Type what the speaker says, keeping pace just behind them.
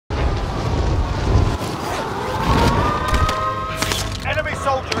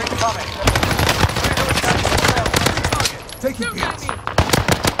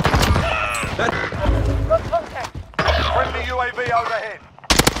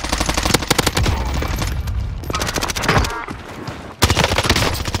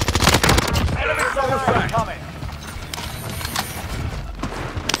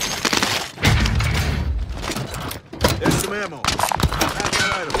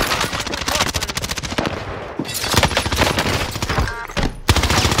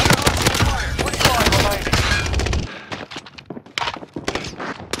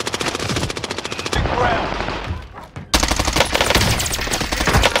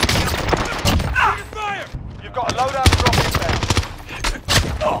Loadout drop inbound.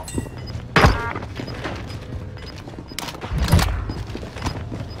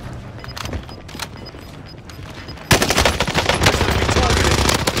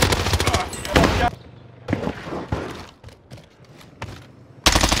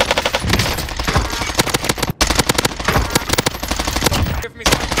 Give me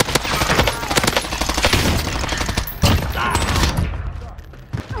some.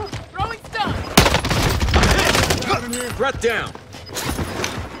 Throwing stun. Threat down.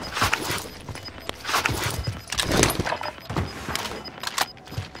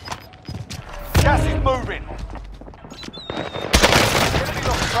 Gas is moving. Enemy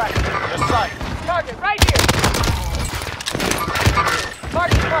lost track. You're safe. Target right here. Mark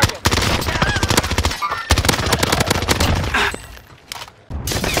the target.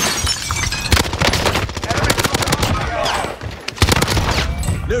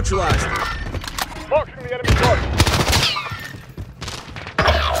 Neutralized. Marking the enemy target.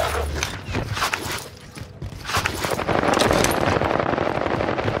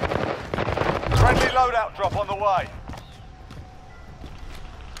 Friendly loadout drop on the way.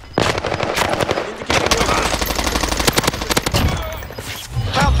 Indicating weapon.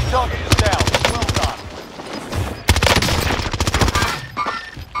 Bounty target is down. Well done.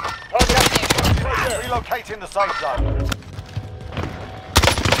 Relocating the safe zone.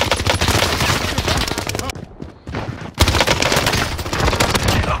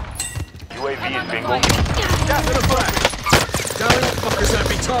 UAV is bingo. Gas in a flag. Down fuckers that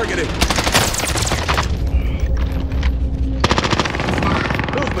be targeted.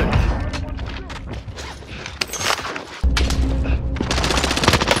 Movement.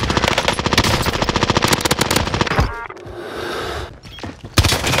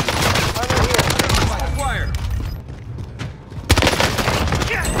 Fire.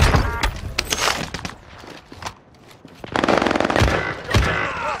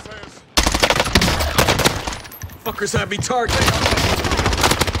 Fuckers have me targeted.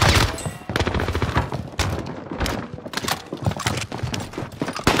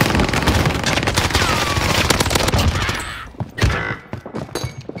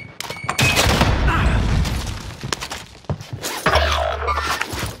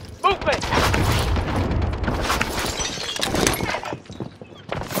 Movement.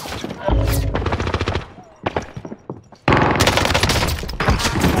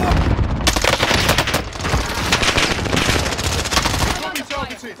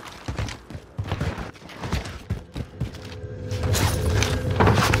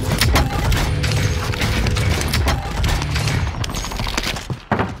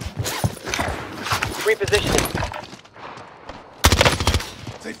 Repositioning.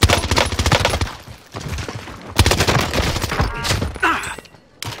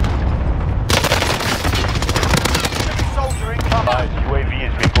 Soldier incoming. UAV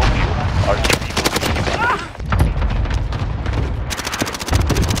is bingo fuel. RTB.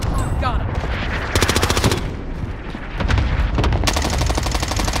 Got him.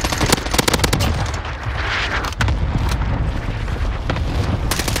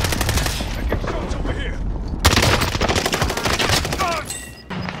 Over here.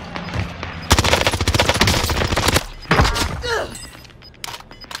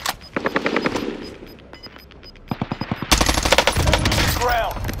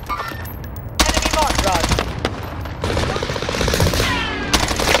 Ground. Enemy mark. Rod.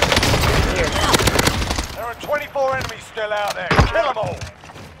 There are 24 enemies still out there. Kill them all.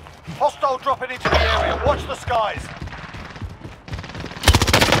 Hostile dropping into the area. Watch the skies.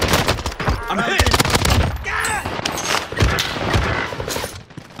 I'm hit.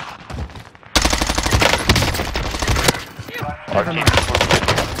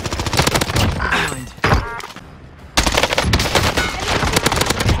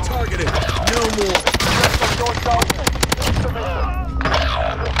 Targeted. No more.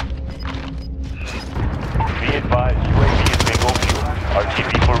 Be advised, UAV is bingo fuel.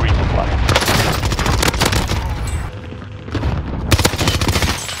 RTB for resupply.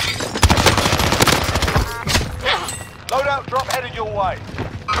 Loadout drop headed your way.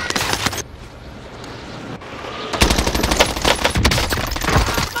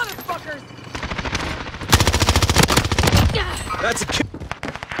 Motherfuckers. That's a kill.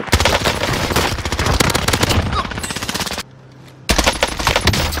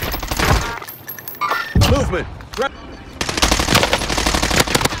 Movement.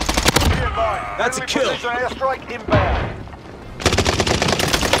 That's a kill. Precision airstrike inbound.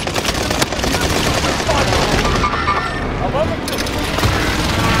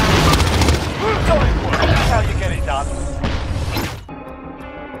 Solid work. That's how you get it done.